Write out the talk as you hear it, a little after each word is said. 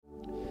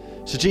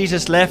So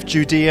Jesus left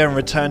Judea and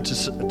returned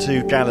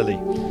to Galilee.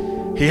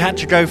 He had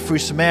to go through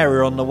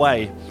Samaria on the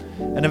way,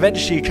 and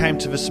eventually he came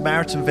to the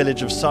Samaritan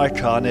village of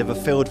Sychar near the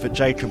field that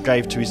Jacob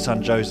gave to his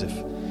son Joseph.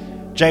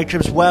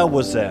 Jacob's well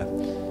was there,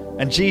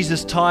 and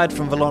Jesus, tired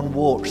from the long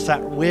walk,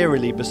 sat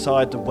wearily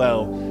beside the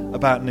well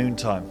about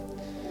noontime.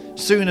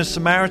 Soon a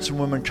Samaritan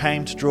woman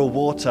came to draw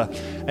water,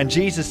 and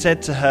Jesus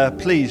said to her,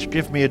 "Please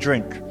give me a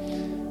drink."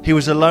 He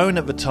was alone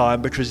at the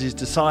time because his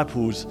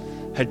disciples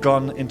had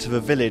gone into the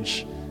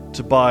village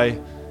to buy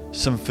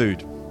some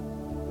food.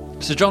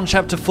 So John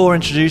chapter 4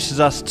 introduces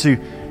us to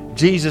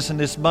Jesus in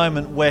this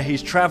moment where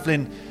he's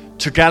traveling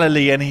to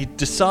Galilee and he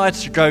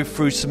decides to go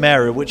through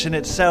Samaria, which in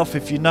itself,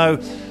 if you know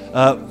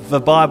the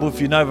Bible,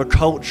 if you know the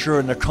culture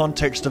and the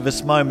context of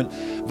this moment,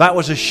 that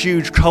was a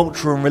huge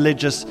cultural and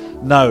religious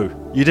no.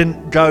 You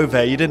didn't go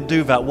there, you didn't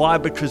do that. Why?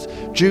 Because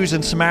Jews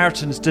and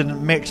Samaritans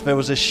didn't mix. There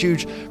was a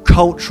huge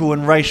cultural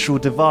and racial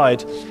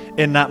divide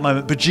in that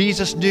moment. But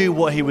Jesus knew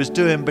what he was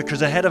doing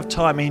because ahead of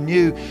time he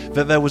knew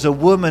that there was a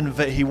woman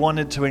that he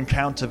wanted to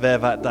encounter there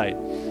that day.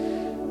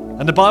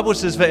 And the Bible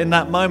says that in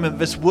that moment,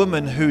 this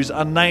woman who's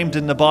unnamed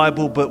in the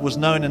Bible but was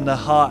known in the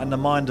heart and the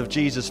mind of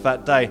Jesus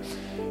that day,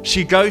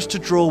 she goes to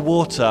draw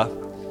water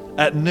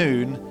at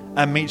noon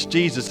and meets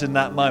Jesus in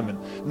that moment.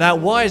 Now,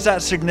 why is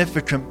that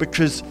significant?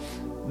 Because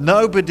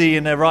nobody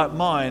in their right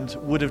mind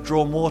would have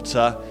drawn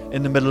water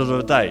in the middle of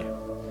the day.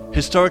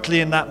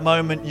 Historically, in that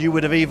moment, you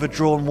would have either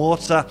drawn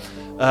water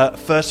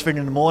first thing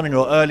in the morning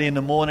or early in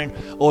the morning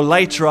or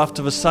later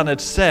after the sun had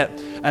set,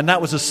 and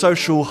that was a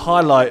social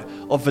highlight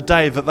of the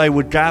day that they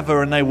would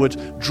gather and they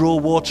would draw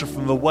water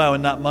from the well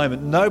in that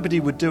moment. Nobody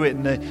would do it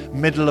in the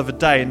middle of the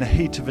day, in the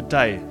heat of the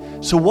day.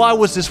 So why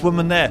was this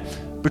woman there?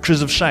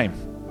 Because of shame,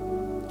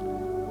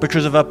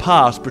 because of her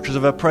past, because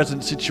of her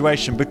present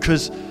situation,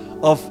 because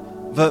of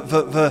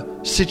the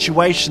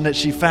situation that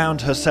she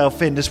found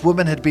herself in. This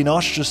woman had been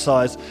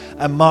ostracized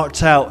and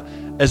marked out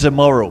as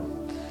immoral.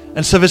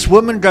 And so this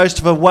woman goes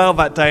to the well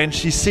that day and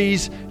she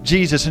sees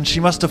Jesus and she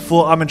must have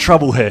thought, I'm in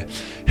trouble here.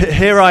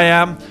 Here I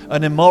am,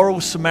 an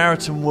immoral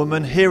Samaritan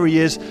woman. Here he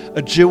is,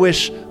 a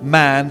Jewish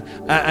man,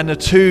 and the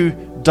two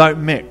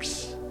don't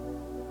mix.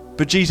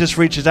 But Jesus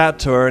reaches out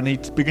to her and he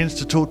begins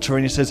to talk to her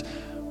and he says,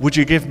 would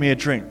you give me a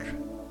drink?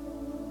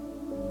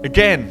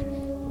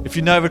 Again, if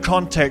you know the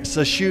context,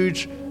 a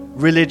huge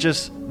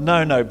religious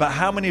no. But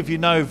how many of you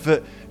know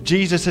that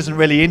Jesus isn't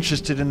really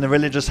interested in the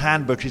religious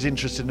handbook, he's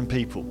interested in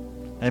people?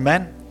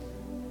 Amen?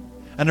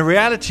 And the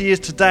reality is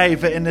today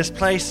that in this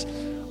place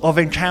of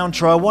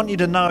encounter, I want you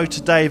to know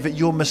today that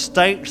your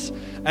mistakes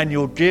and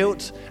your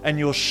guilt and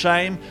your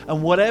shame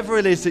and whatever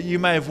it is that you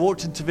may have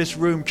walked into this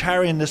room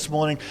carrying this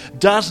morning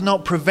does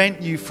not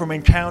prevent you from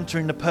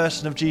encountering the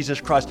person of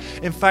Jesus Christ.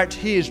 In fact,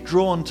 he is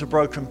drawn to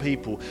broken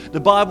people. The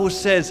Bible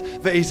says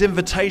that his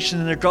invitation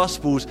in the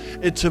Gospels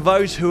to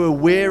those who are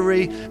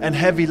weary and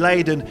heavy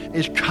laden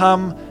is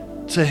come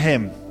to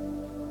him.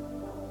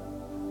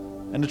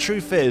 And the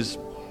truth is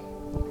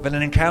that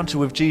an encounter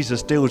with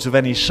Jesus deals with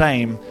any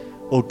shame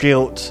or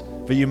guilt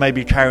that you may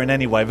be carrying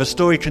anyway. The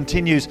story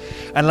continues,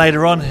 and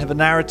later on in the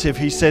narrative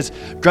he says,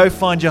 go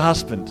find your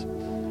husband.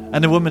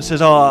 And the woman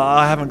says, oh,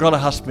 I haven't got a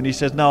husband. He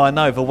says, no, I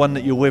know, the one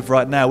that you're with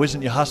right now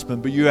isn't your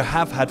husband, but you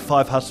have had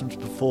 5 husbands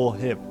before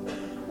him.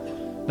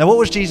 Now what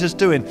was Jesus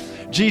doing?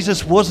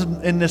 Jesus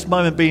wasn't in this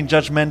moment being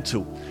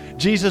judgmental.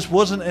 Jesus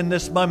wasn't in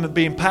this moment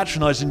being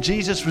patronizing.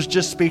 Jesus was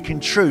just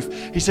speaking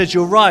truth. He said,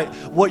 you're right,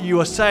 what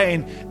you are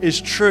saying is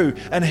true.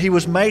 And he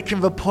was making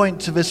the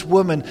point to this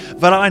woman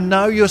that I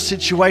know your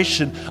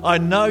situation, I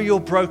know your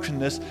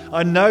brokenness,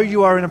 I know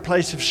you are in a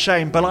place of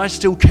shame, but I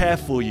still care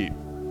for you.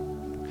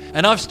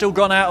 And I've still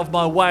gone out of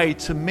my way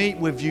to meet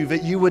with you,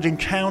 that you would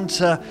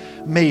encounter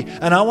me.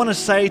 And I want to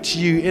say to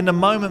you, in a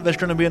moment, there's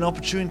going to be an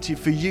opportunity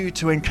for you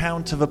to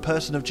encounter the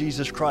person of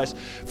Jesus Christ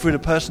through the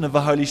person of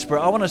the Holy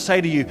Spirit. I want to say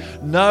to you,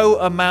 no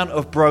amount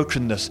of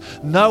brokenness,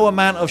 no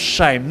amount of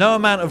shame, no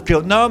amount of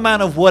guilt, no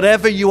amount of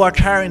whatever you are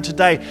carrying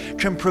today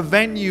can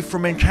prevent you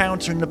from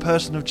encountering the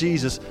person of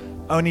Jesus.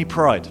 Only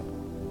pride.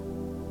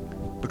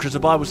 Because the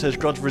Bible says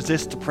God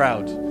resists the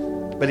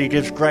proud, but he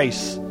gives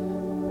grace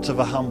to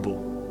the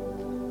humble.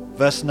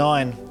 Verse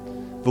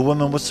 9, the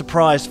woman was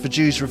surprised, for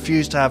Jews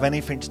refused to have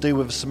anything to do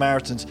with the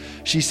Samaritans.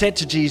 She said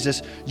to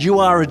Jesus, you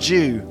are a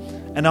Jew,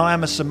 and I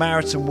am a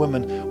Samaritan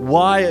woman.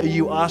 Why are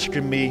you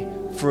asking me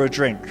for a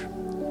drink?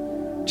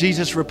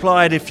 Jesus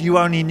replied, if you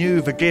only knew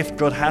the gift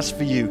God has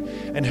for you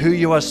and who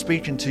you are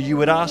speaking to, you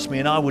would ask me,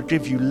 and I would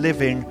give you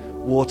living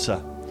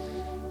water.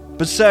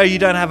 But sir, you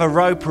don't have a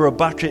rope or a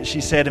bucket,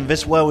 she said, and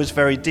this well is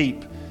very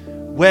deep.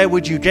 Where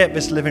would you get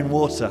this living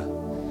water?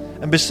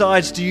 And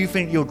besides, do you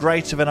think you're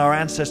greater than our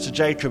ancestor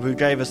Jacob, who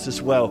gave us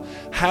this well?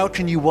 How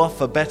can you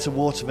offer better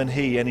water than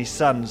he and his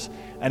sons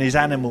and his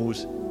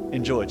animals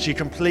enjoyed? She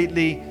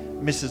completely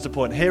misses the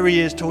point. Here he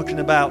is talking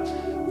about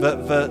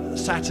the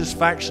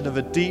satisfaction of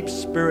a deep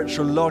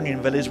spiritual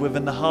longing that is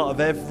within the heart of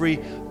every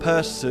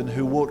person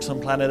who walks on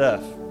planet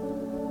Earth.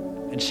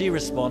 And she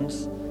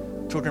responds,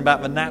 talking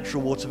about the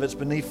natural water that's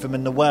beneath them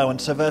in the well.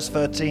 And so verse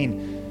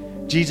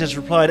 13, Jesus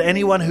replied,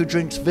 anyone who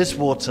drinks this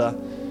water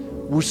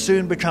will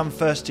soon become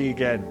thirsty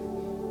again.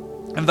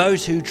 And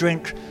those who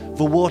drink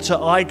the water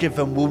I give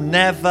them will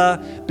never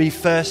be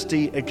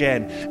thirsty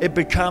again. It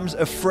becomes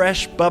a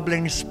fresh,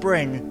 bubbling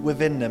spring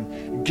within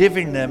them,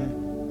 giving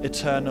them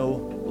eternal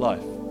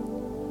life.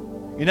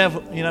 You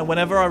know,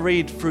 whenever I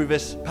read through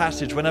this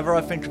passage, whenever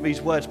I think of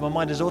these words, my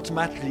mind is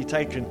automatically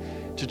taken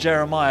to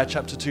Jeremiah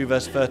chapter 2,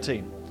 verse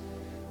 13.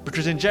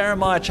 Because in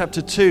Jeremiah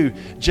chapter 2,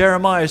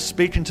 Jeremiah is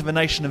speaking to the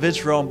nation of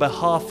Israel on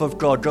behalf of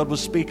God. God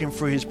was speaking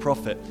through his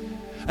prophet.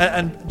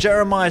 And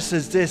Jeremiah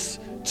says this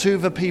to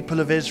the people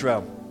of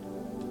Israel.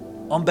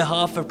 On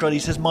behalf of God, he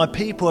says, "My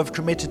people have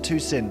committed two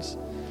sins.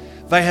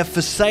 They have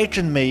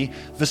forsaken me,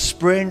 the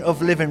spring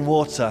of living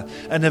water,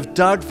 and have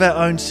dug their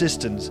own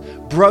cisterns,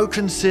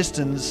 broken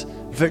cisterns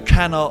that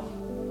cannot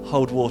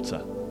hold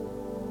water."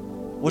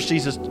 What's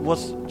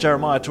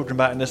Jeremiah talking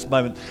about in this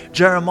moment?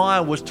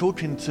 Jeremiah was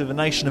talking to the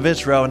nation of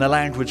Israel in a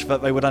language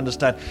that they would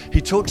understand.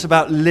 He talks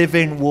about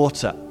living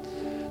water.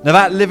 Now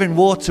that living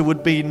water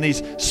would be in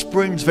these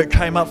springs that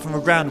came up from the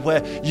ground,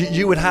 where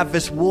you would have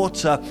this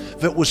water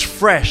that was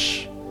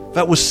fresh,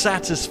 that was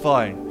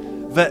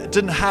satisfying, that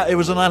didn't have, it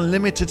was an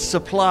unlimited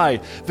supply.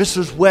 This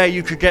was where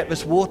you could get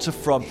this water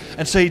from.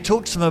 And so he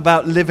talks to them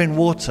about living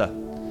water.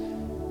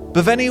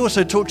 But then he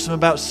also talks to them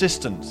about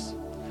cisterns.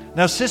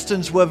 Now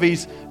cisterns were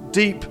these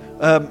deep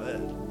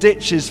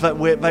ditches that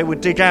they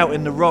would dig out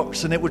in the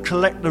rocks, and it would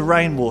collect the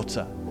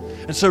rainwater.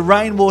 And so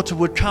rainwater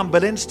would come,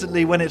 but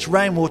instantly when it's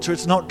rainwater,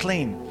 it's not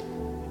clean.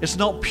 It's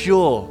not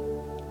pure.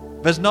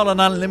 There's not an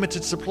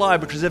unlimited supply,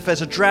 because if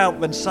there's a drought,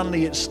 then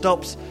suddenly it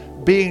stops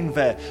being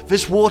there.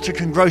 This water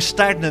can grow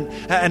stagnant.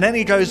 And then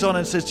he goes on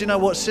and says, do you know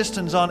what?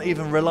 Cisterns aren't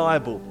even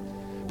reliable.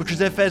 Because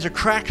if there's a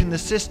crack in the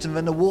cistern,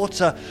 then the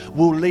water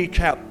will leak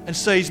out. And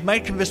so he's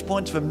making this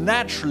point to them.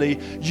 Naturally,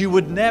 you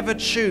would never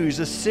choose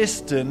a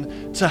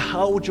cistern to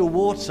hold your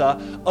water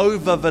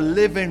over the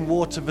living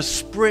water, the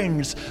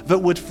springs that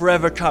would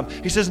forever come.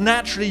 He says,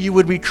 naturally, you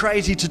would be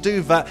crazy to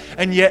do that.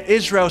 And yet,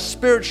 Israel,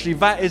 spiritually,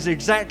 that is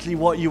exactly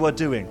what you are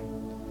doing.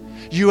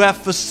 You have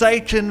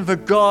forsaken the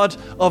God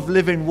of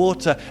living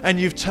water, and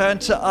you've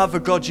turned to other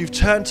gods, you've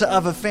turned to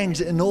other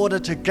things in order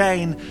to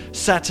gain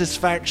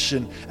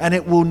satisfaction, and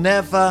it will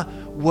never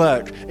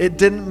work. It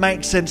didn't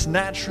make sense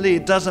naturally,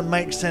 it doesn't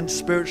make sense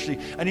spiritually.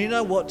 And you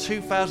know what?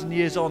 2,000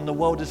 years on, the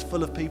world is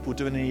full of people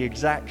doing the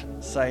exact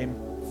same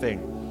thing.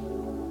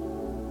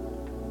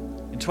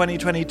 In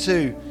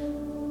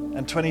 2022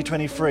 and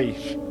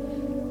 2023,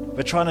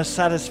 we're trying to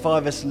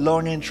satisfy this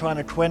longing, trying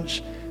to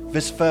quench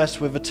this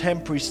thirst with the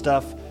temporary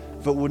stuff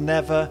that will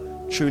never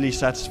truly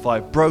satisfy.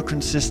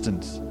 Broken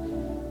cisterns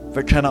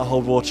that cannot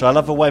hold water. I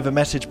love the way the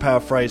Message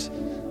paraphrase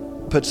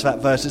puts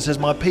that verse. It says,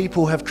 "My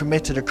people have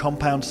committed a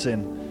compound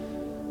sin.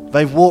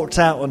 They've walked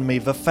out on me,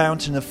 the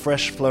fountain of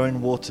fresh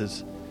flowing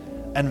waters,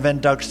 and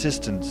then dug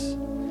cisterns.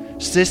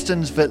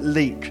 Cisterns that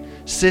leak.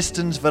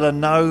 Cisterns that are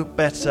no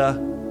better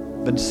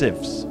than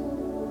sieves."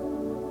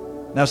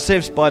 Now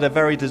sieves, by their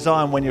very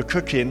design, when you're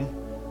cooking,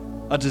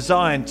 are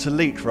designed to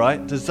leak,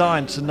 right?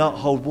 Designed to not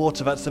hold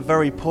water. That's the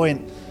very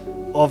point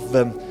of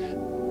them.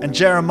 And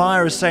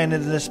Jeremiah is saying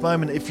in this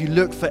moment, if you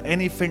look for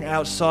anything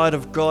outside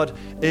of God,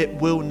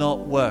 it will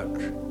not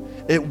work.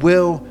 It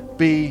will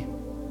be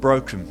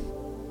broken.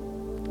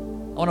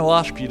 I want to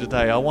ask you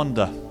today, I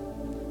wonder,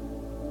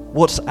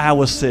 what's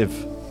our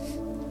sieve?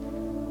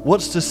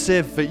 What's the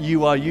sieve that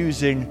you are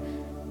using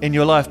in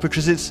your life?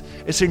 Because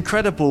it's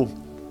incredible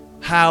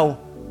how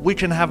we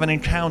can have an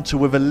encounter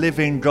with a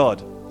living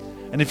God.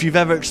 And if you've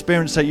ever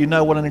experienced that, you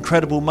know what an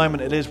incredible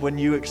moment it is when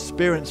you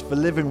experience the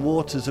living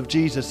waters of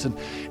Jesus. And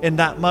in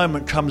that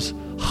moment comes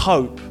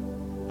hope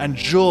and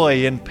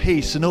joy and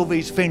peace and all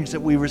these things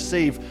that we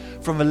receive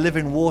from the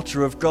living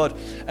water of God.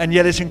 And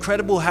yet it's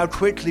incredible how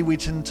quickly we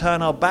can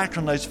turn our back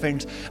on those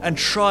things and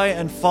try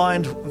and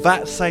find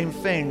that same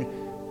thing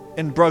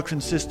in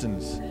broken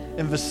cisterns,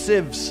 in the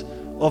sieves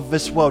of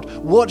this world.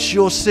 What's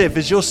your sieve?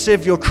 Is your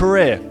sieve your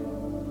career?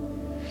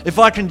 If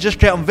I can just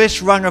get on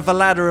this rung of the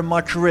ladder in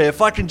my career,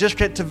 if I can just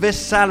get to this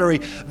salary,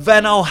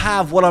 then I'll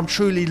have what I'm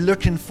truly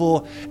looking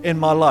for in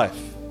my life.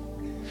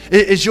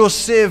 Is your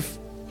sieve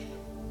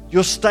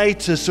your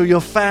status or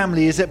your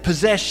family? Is it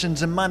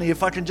possessions and money?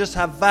 If I can just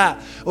have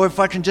that, or if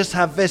I can just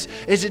have this,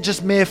 is it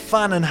just mere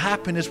fun and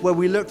happiness where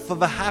we look for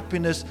the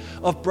happiness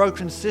of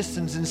broken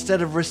cisterns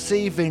instead of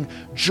receiving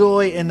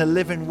joy in the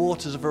living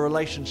waters of a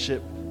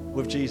relationship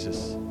with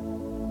Jesus?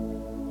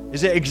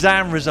 Is it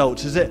exam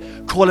results? Is it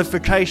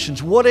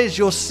qualifications? What is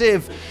your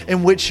sieve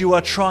in which you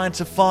are trying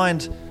to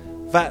find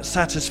that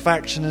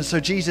satisfaction? And so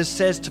Jesus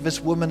says to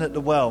this woman at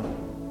the well,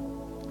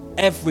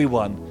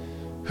 everyone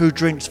who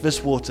drinks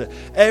this water,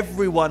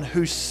 everyone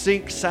who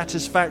seeks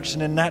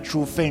satisfaction in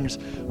natural things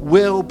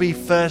will be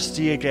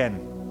thirsty again.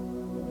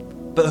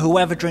 But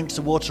whoever drinks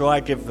the water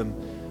I give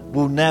them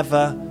will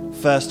never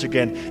thirst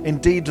again.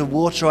 Indeed, the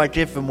water I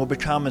give them will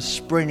become a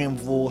spring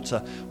of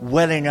water,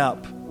 welling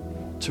up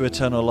to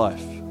eternal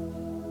life.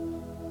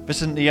 This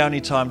isn't the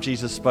only time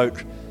Jesus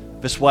spoke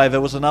this way.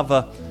 There was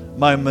another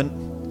moment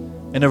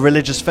in a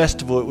religious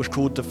festival. It was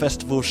called the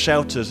Festival of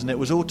Shelters, and it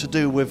was all to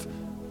do with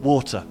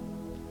water.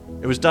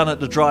 It was done at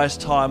the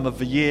driest time of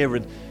the year,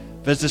 and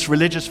there's this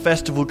religious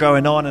festival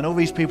going on, and all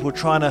these people are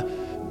trying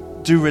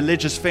to do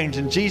religious things.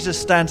 And Jesus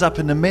stands up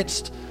in the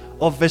midst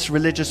of this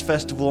religious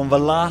festival on the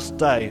last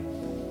day,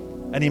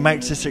 and he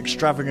makes this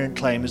extravagant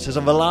claim. It says,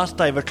 on the last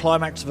day, the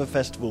climax of the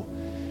festival,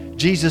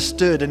 Jesus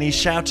stood and he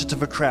shouted to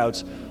the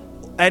crowds,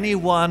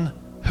 anyone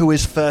who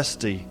is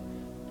thirsty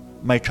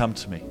may come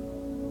to me.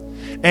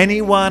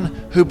 Anyone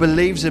who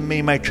believes in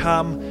me may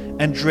come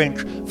and drink,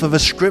 for the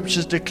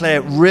scriptures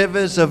declare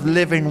rivers of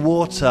living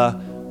water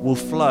will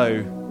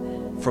flow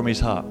from his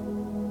heart.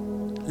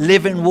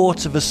 Living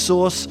water, the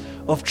source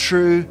of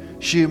true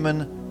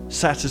human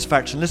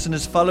satisfaction. Listen,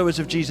 as followers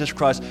of Jesus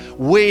Christ,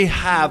 we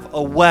have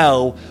a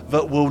well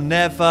that will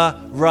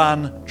never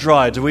run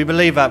dry. Do we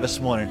believe that this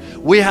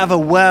morning? We have a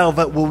well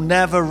that will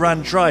never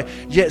run dry.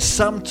 Yet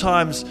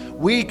sometimes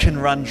we can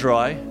run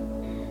dry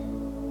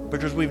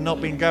because we've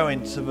not been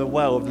going to the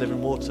well of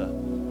living water.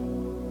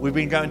 We've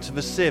been going to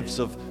the sieves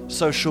of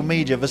social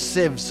media, the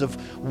sieves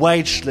of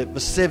wage slip, the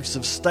sieves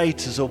of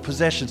status or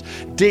possessions,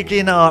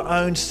 digging our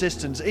own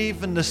cisterns,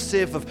 even the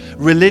sieve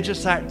of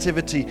religious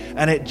activity,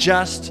 and it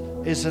just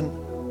isn't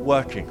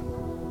working.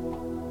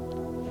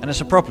 And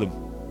it's a problem,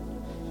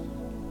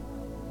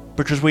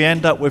 because we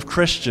end up with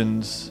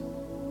Christians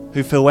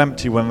who feel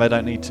empty when they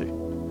don't need to.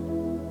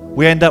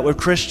 We end up with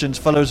Christians,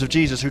 followers of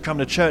Jesus, who come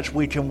to church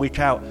week in, week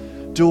out,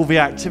 do all the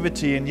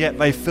activity, and yet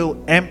they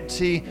feel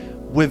empty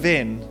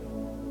within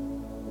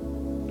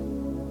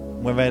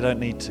when they don't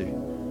need to.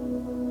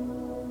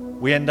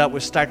 We end up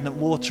with stagnant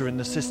water in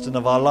the cistern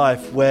of our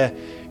life, where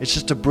it's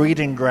just a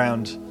breeding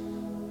ground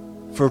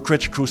for a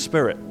critical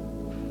spirit,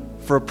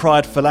 for a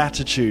prideful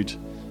attitude,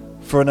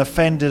 for an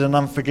offended and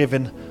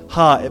unforgiving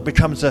heart. It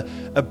becomes a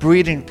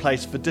breeding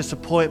place for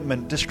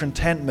disappointment,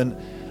 discontentment,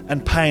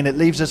 and pain. It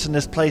leaves us in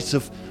this place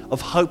of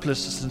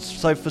hopelessness. And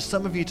so for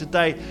some of you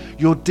today,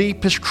 your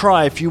deepest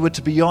cry, if you were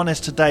to be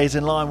honest today, is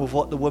in line with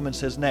what the woman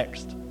says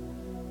next.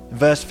 In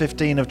verse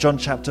 15 of John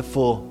chapter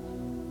 4,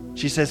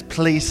 she says,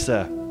 please,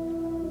 sir,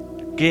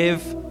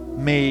 give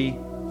me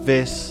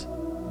this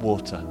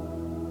water,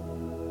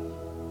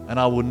 and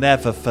I will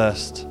never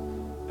thirst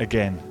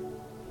again.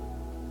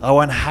 I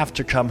won't have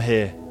to come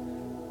here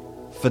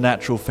for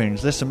natural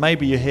things. Listen,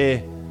 maybe you're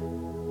here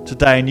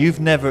today and you've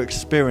never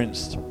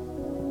experienced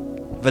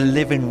the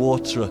living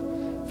water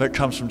that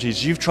comes from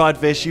Jesus. You've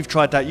tried this, you've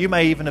tried that. You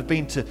may even have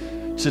been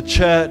to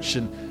church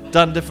and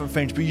done different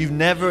things, but you've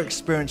never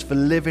experienced the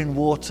living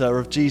water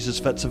of Jesus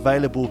that's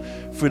available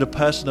through the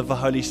person of the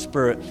Holy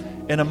Spirit.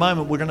 In a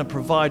moment, we're going to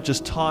provide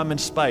just time and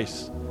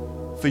space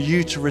for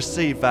you to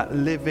receive that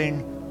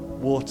living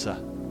water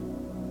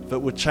that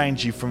would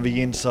change you from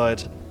the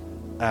inside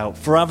out.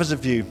 For others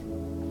of you,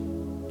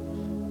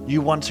 you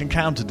once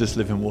encountered this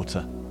living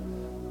water.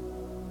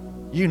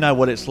 You know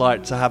what it's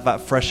like to have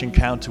that fresh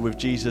encounter with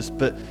Jesus,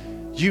 but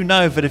you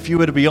know that if you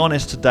were to be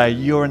honest today,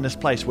 you're in this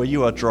place where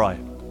you are dry.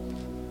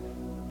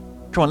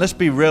 Come on, let's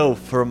be real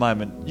for a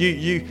moment.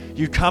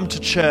 You come to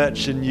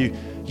church and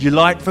you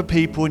like the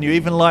people and you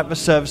even like the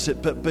service,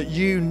 but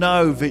you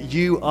know that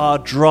you are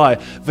dry,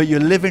 that you're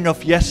living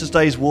off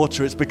yesterday's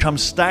water. It's become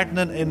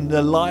stagnant in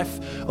the life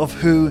of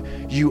who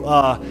you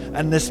are.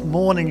 And this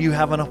morning you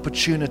have an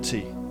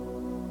opportunity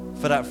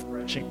for that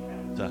fresh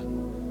encounter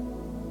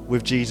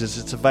with Jesus.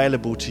 It's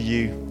available to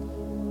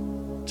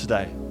you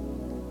today.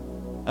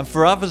 And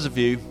for others of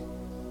you,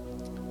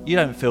 you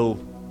don't feel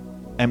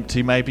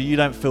empty, maybe you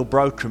don't feel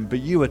broken, but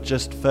you are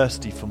just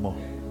thirsty for more.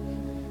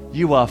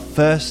 You are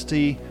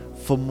thirsty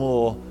for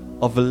more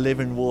of the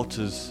living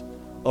waters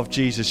of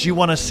Jesus. You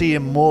want to see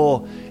him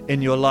more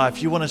in your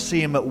life. You want to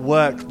see him at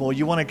work more.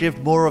 You want to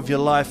give more of your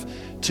life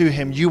to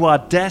him. You are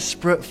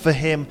desperate for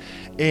him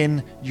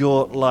in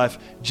your life.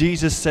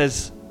 Jesus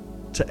says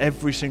to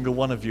every single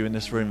one of you in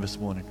this room this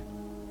morning,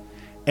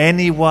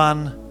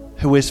 anyone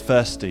who is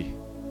thirsty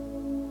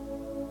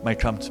may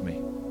come to me.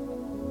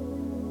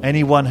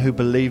 Anyone who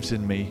believes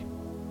in me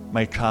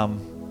may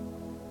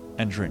come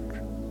and drink.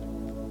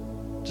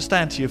 Just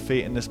stand to your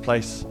feet in this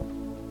place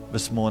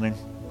this morning.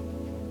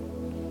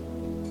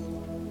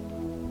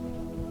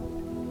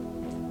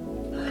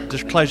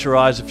 Just close your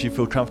eyes if you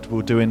feel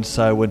comfortable doing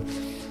so. And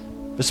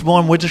this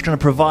morning we're just going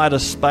to provide a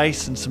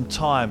space and some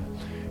time.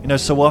 You know,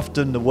 so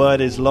often the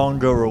word is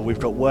longer or we've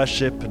got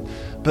worship.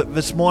 But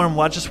this morning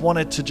I just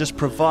wanted to just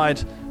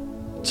provide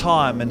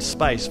time and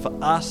space for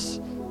us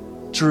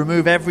to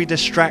remove every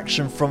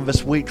distraction from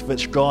this week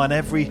that's gone,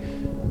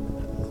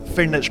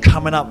 everything that's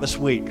coming up this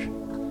week.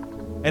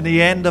 In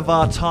the end of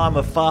our time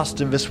of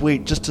fasting this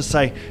week, just to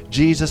say,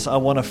 Jesus, I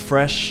want a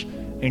fresh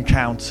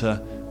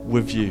encounter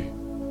with you.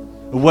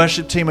 The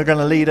worship team are going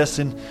to lead us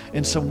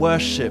in some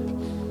worship.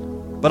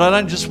 But I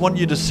don't just want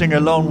you to sing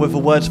along with the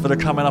words that are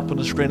coming up on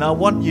the screen. I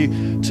want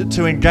you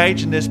to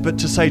engage in this, but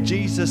to say,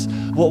 Jesus,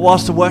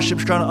 whilst the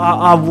worship's going on,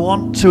 I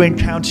want to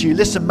encounter you.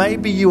 Listen,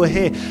 maybe you are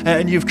here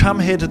and you've come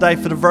here today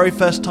for the very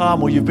first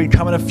time, or you've been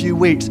coming a few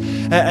weeks,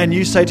 and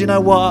you say, do you know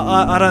what?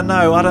 I don't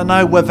know. I don't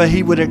know whether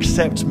he would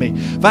accept me.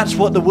 That's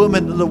what the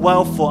woman at the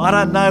well thought. I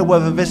don't know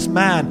whether this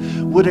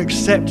man would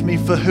accept me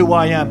for who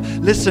I am.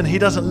 Listen, he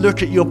doesn't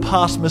look at your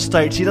past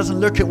mistakes. He doesn't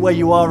look at where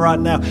you are right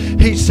now.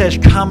 He says,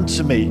 come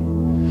to me,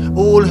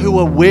 all who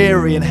are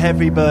weary and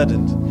heavy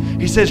burdened.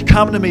 He says,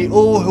 come to me,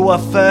 all who are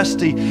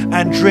thirsty,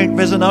 and drink.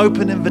 There's an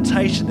open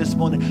invitation this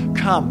morning.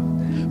 Come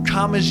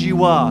as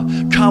you are.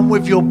 Come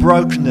with your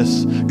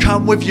brokenness.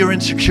 Come with your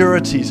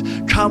insecurities.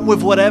 Come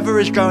with whatever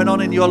is going on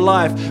in your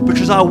life,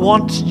 because I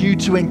want you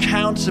to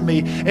encounter me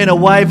in a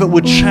way that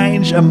would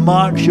change and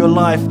mark your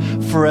life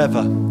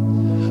forever.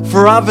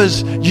 For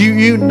others,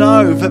 you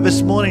know that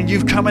this morning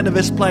you've come into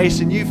this place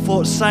and you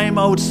thought, same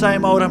old,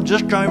 I'm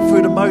just going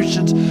through the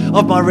motions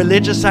of my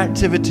religious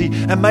activity.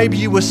 And maybe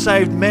you were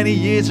saved many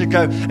years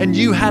ago and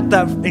you had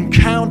that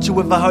encounter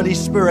with the Holy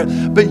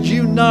Spirit, but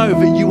you know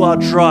that you are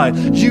dry.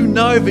 You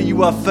know that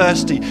you are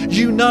thirsty.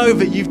 You know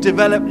that you've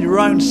developed your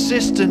own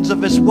systems of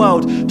this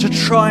world to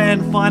try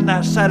and find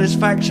that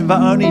satisfaction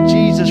that only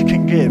Jesus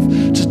can give.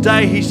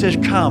 Today he says,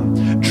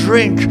 come,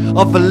 drink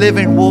of the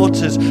living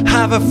waters,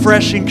 have a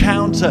fresh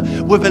encounter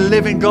with a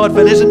living God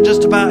that isn't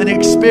just about an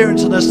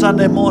experience on a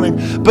Sunday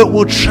morning, but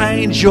will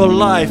change your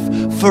life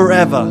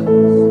forever.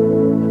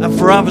 And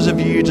for others of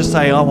you, you just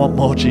say, I want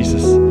more,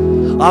 Jesus.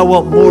 I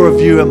want more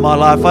of you in my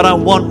life. I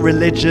don't want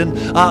religion.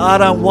 I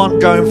don't want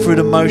going through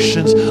the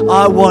motions.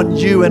 I want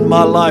you in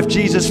my life.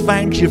 Jesus,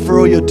 thank you for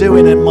all you're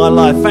doing in my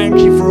life. Thank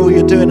you for all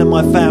you're doing in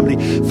my family.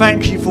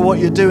 Thank you for what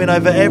you're doing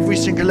over every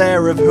single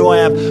area of who I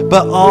am.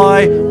 But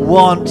I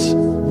want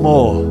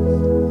more.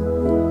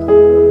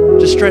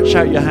 Just stretch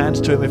out your hands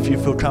to him if you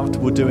feel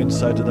comfortable doing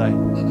so today.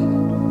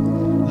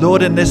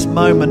 Lord, in this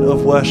moment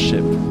of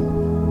worship,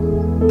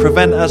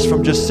 prevent us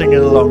from just singing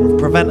along.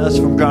 Prevent us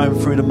from going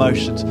through the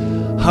motions.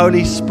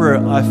 Holy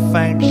Spirit, I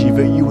thank you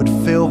that you would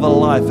fill the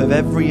life of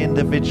every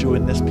individual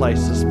in this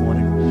place this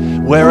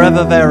morning.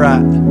 Wherever they're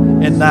at,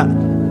 in that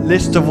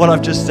list of what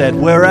I've just said,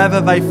 wherever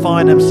they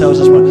find themselves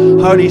this morning,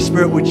 Holy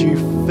Spirit, would you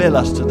fill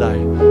us today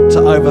to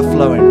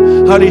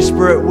overflowing. Holy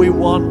Spirit, we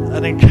want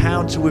an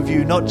encounter with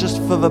you, not just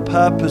for the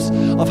purpose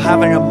of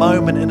having a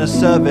moment in a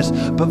service,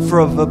 but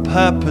for the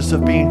purpose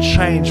of being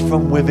changed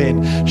from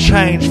within,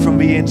 changed from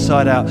the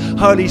inside out.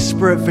 Holy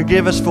Spirit,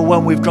 forgive us for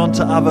when we've gone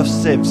to other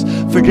sieves.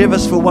 Forgive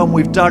us for when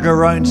we've dug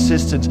our own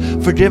cisterns.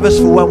 Forgive us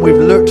for when we've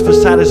looked for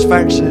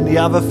satisfaction in the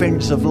other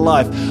things of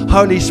life.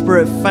 Holy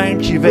Spirit,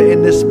 thank you that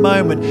in this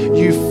moment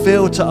you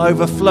fill to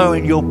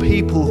overflowing your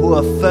people who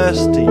are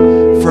thirsty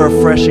for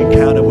a fresh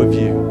encounter with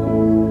you.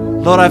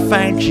 Lord, I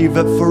thank you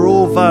that for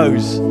all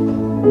those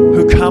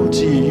who come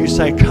to you, you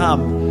say,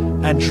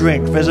 come and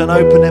drink. There's an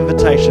open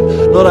invitation.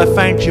 Lord, I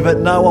thank you that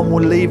no one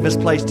will leave this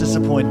place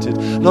disappointed.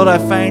 Lord, I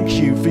thank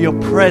you for your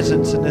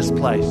presence in this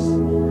place.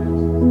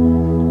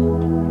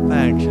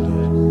 Thank you,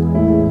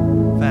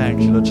 Lord.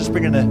 Thank you, Lord. Just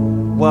begin to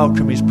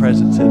welcome his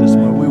presence here this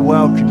morning. We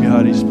welcome you,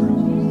 Holy Spirit.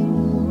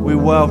 We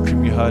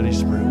welcome you, Holy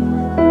Spirit.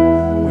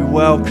 We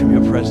welcome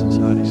your presence,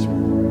 Holy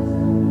Spirit.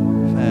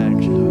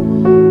 Thank you, Lord.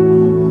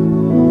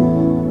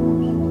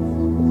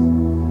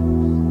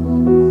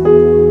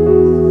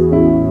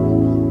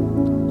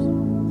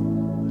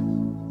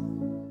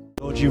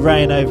 Lord, you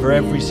reign over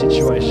every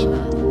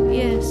situation.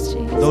 Yes,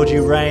 Jesus. Lord,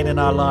 you reign in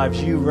our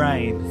lives. You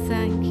reign.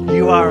 Thank you.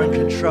 You are in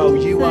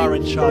control. You are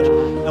in charge.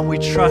 And we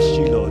trust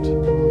you, Lord.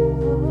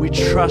 We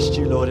trust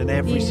you, Lord, in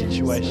every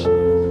situation.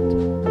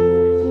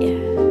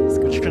 Yes.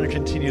 We're just going to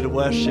continue to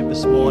worship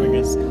this morning.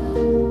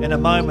 And in a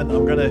moment,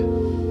 I'm going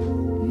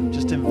to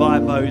just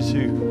invite those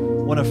who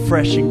want a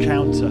fresh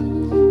encounter,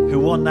 who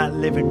want that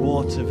living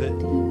water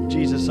that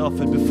Jesus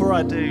offered. Before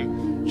I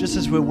do, just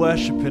as we're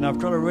worshiping, I've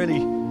got a really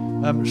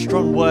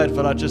strong word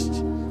that I just,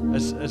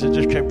 as it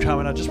just kept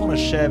coming, I just want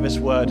to share this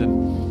word.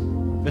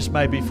 And this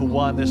may be for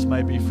one, this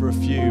may be for a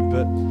few,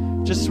 but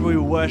just as we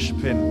were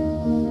worshiping,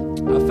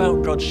 I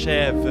felt God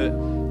share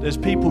that there's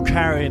people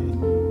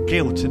carrying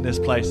guilt in this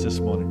place this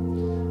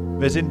morning.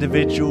 There's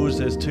individuals,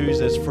 there's twos,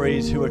 there's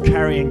threes who are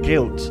carrying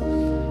guilt.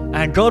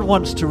 And God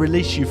wants to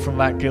release you from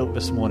that guilt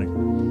this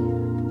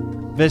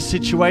morning. There's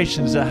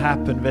situations that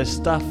happen, there's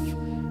stuff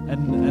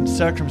and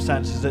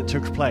circumstances that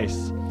took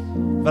place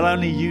that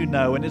only you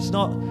know. And it's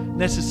not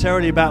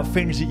necessarily about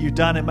things that you've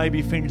done, it may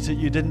be things that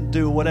you didn't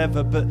do or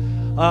whatever, but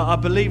I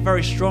believe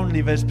very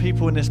strongly there's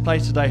people in this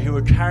place today who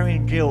are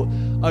carrying guilt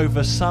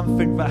over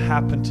something that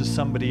happened to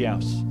somebody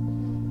else.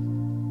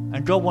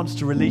 And God wants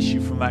to release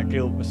you from that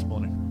guilt this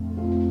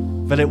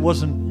morning. That it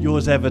wasn't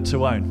yours ever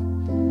to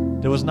own.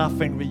 There was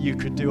nothing that you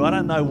could do. I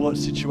don't know what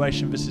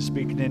situation this is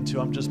speaking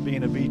into. I'm just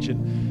being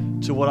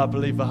obedient to what I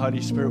believe the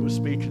Holy Spirit was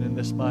speaking in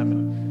this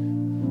moment.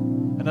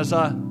 And as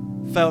I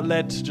felt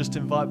led to just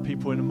invite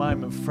people in a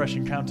moment for fresh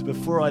encounter,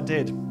 before I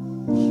did,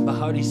 the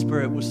Holy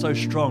Spirit was so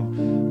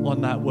strong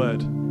on that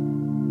word.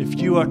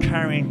 If you are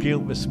carrying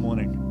guilt this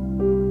morning,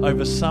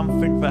 over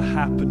something that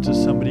happened to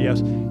somebody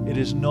else. It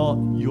is not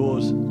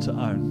yours to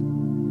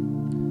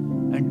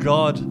own. And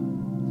God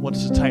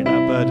wants to take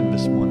that burden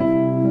this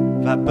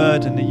morning. That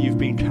burden that you've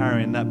been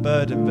carrying, that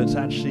burden that's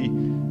actually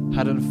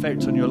had an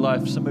effect on your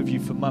life, some of you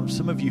for months,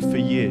 some of you for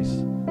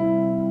years.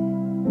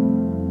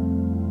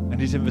 And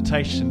his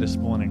invitation this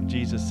morning,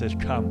 Jesus says,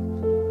 come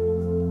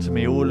to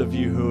me, all of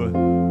you who are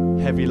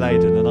heavy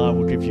laden, and I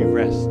will give you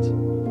rest.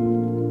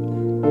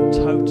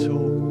 Total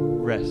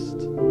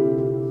rest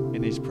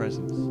in his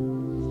presence.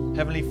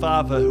 Heavenly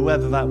Father,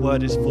 whoever that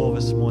word is for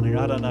this morning,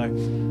 I don't know,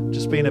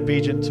 just being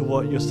obedient to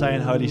what you're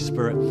saying, Holy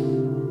Spirit.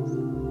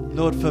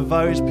 Lord, for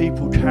those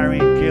people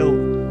carrying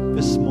guilt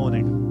this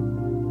morning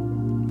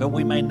that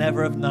we may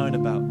never have known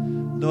about,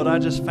 Lord, I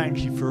just thank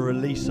you for a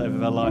release over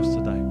their lives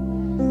today.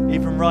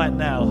 Even right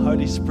now,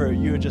 Holy Spirit,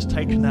 you are just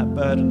taking that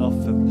burden off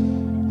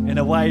them in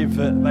a way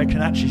that they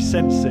can actually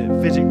sense it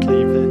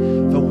physically.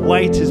 The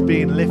weight is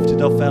being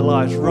lifted off their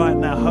lives right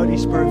now. Holy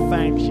Spirit,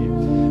 thank you.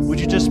 Would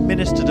you just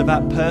minister to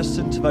that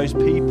person, to those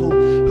people,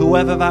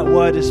 whoever that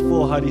word is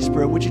for, Holy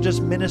Spirit? Would you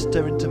just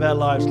minister into their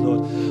lives,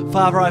 Lord?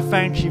 Father, I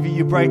thank you that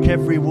you break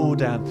every wall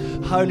down.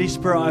 Holy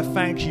Spirit, I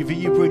thank you that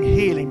you bring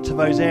healing to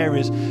those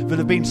areas that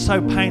have been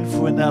so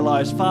painful in their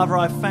lives. Father,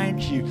 I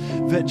thank you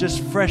that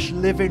just fresh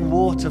living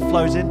water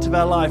flows into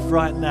their life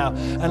right now.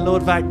 And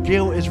Lord, that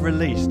guilt is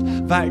released.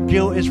 That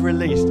guilt is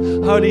released.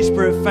 Holy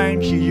Spirit,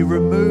 thank you. You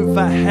remove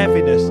that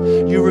heaviness.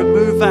 You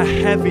remove that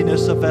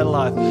heaviness of their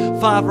life.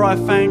 Father, I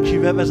thank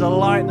you that there's a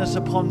lightness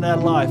upon their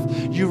life.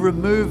 You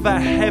remove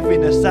that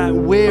heaviness, that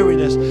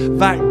weariness,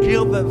 that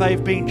guilt that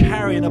they've been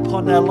carrying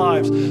upon their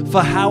lives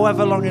for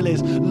however long it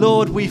is.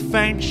 Lord, we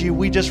thank you.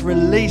 We just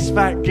release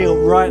that guilt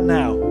right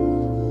now.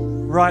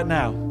 Right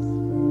now.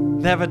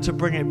 Never to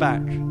bring it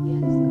back.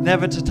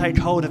 Never to take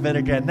hold of it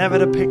again. Never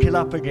to pick it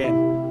up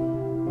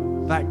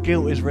again. That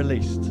guilt is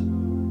released.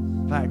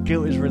 That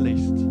guilt is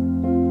released.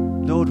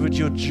 Lord, would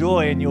your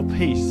joy and your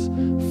peace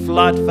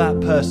flood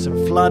that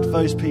person, flood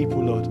those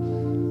people, Lord.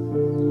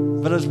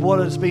 But as what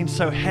has been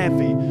so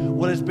heavy,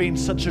 what has been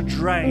such a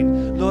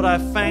drain, Lord, I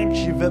thank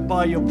you that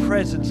by your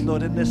presence,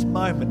 Lord, in this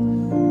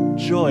moment,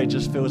 joy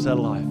just fills their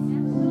life.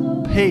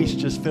 Peace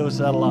just fills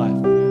their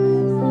life.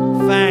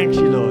 Thank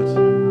you,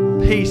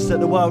 Lord. Peace that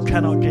the world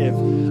cannot give.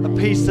 A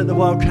peace that the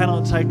world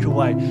cannot take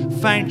away.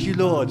 Thank you,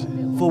 Lord,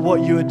 for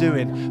what you are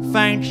doing.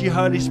 Thank you,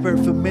 Holy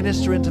Spirit, for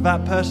ministering to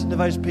that person, to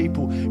those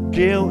people.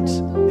 Guilt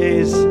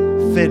is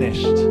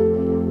finished.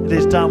 It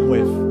is done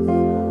with.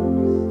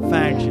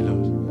 Thank you,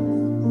 Lord.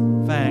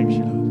 Thank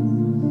you, Lord.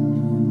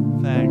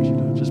 Thank you,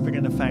 Lord. Just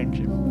begin to thank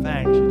you.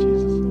 Thank you,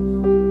 Jesus.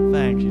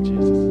 Thank you,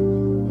 Jesus.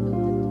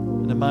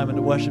 In a moment,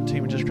 the worship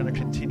team are just going to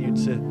continue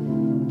to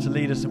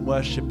lead us in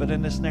worship. But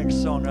in this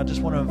next song, I just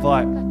want to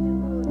invite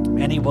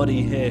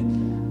anybody here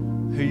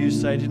who you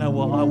say, do you know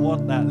what, I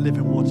want that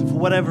living water. For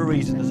whatever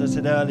reason, as I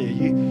said earlier,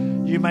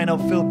 you may not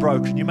feel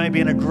broken. You may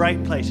be in a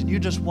great place and you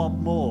just want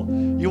more.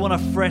 You want a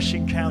fresh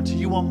encounter.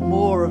 You want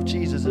more of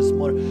Jesus this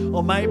morning.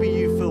 Or maybe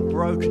you feel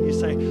broken. You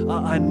say,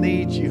 I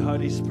need you,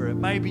 Holy Spirit.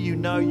 Maybe you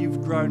know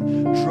you've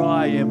grown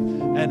dry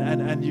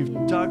and you've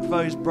dug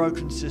those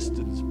broken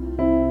cisterns.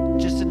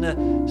 Just in the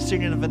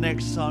singing of the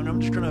next song, I'm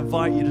just going to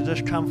invite you to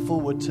just come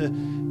forward to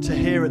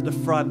here at the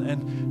front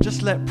and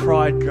just let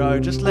pride go,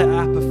 just let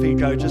apathy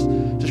go, just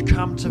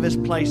come to this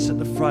place at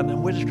the front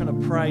and we're just going to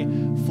pray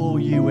for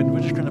you and we're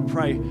just going to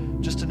pray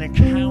just an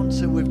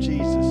encounter with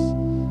Jesus.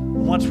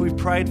 And once we've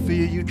prayed for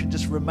you, you can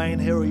just remain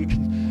here or you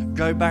can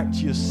go back to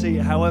your seat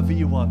however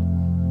you want.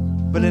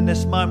 But in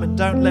this moment,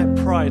 don't let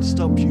pride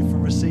stop you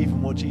from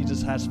receiving what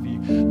Jesus has for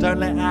you. Don't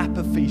let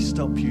apathy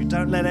stop you.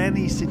 Don't let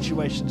any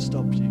situation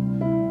stop you.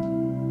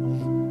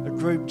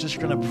 Group just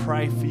going to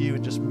pray for you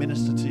and just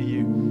minister to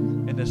you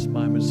in this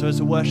moment. So as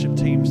the worship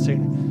team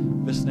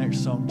sing this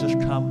next song, just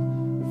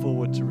come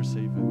forward to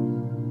receive it.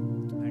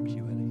 Thank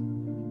you,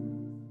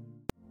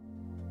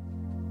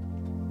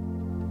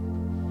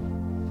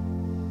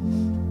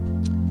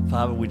 Ellie.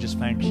 Father, we just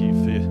thank you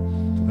for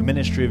the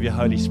ministry of your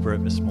Holy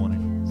Spirit this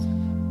morning.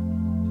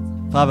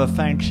 Father,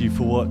 thank you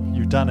for what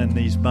you've done in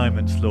these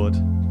moments, Lord.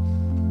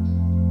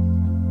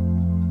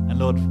 And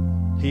Lord,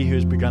 he who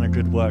has begun a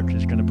good work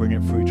is going to bring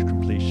it through to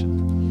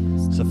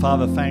completion. So,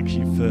 Father, thank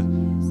you for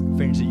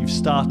things that you've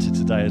started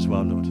today as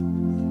well, Lord.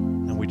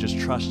 And we just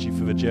trust you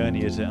for the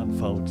journey as it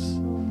unfolds.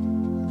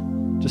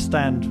 Just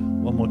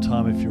stand one more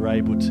time if you're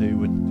able to,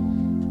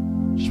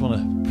 and just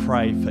want to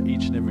pray for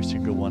each and every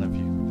single one of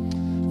you.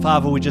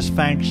 Father, we just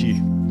thank you.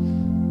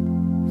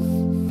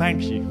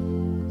 Thank you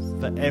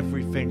for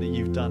everything that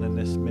you've done in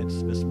this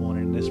midst this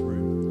morning, in this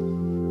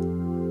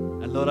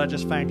room. And Lord, I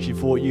just thank you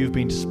for what you've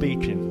been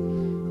speaking.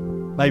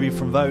 Maybe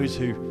from those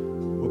who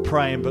were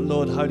praying, but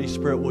Lord, Holy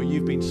Spirit, what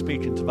you've been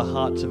speaking to the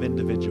hearts of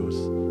individuals.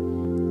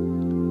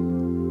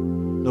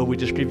 Lord, we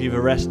just give you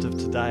the rest of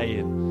today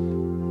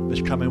and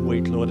this coming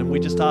week, Lord, and we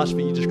just ask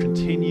that you just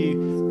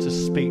continue to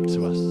speak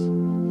to us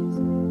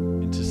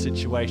into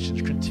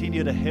situations,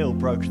 continue to heal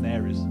broken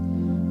areas,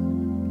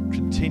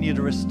 continue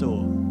to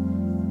restore,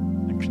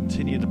 and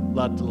continue to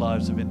flood the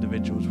lives of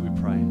individuals, we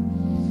pray.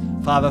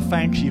 Father,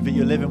 thank you that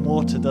your living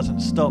water doesn't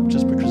stop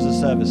just because the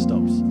service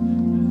stops.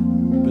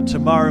 But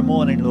tomorrow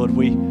morning, Lord,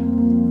 we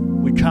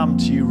come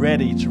to you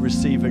ready to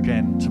receive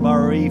again.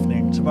 Tomorrow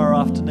evening, tomorrow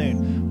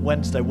afternoon,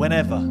 Wednesday,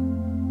 whenever.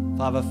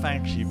 Father,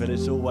 thank you that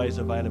it's always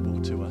available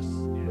to us.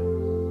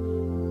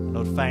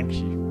 Lord, thank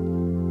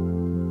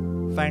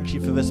you. Thank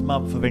you for this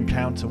month of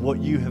encounter, what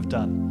you have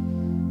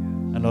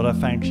done. And Lord, I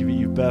thank you that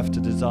you've birthed a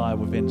desire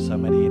within so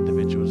many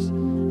individuals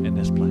in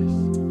this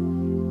place.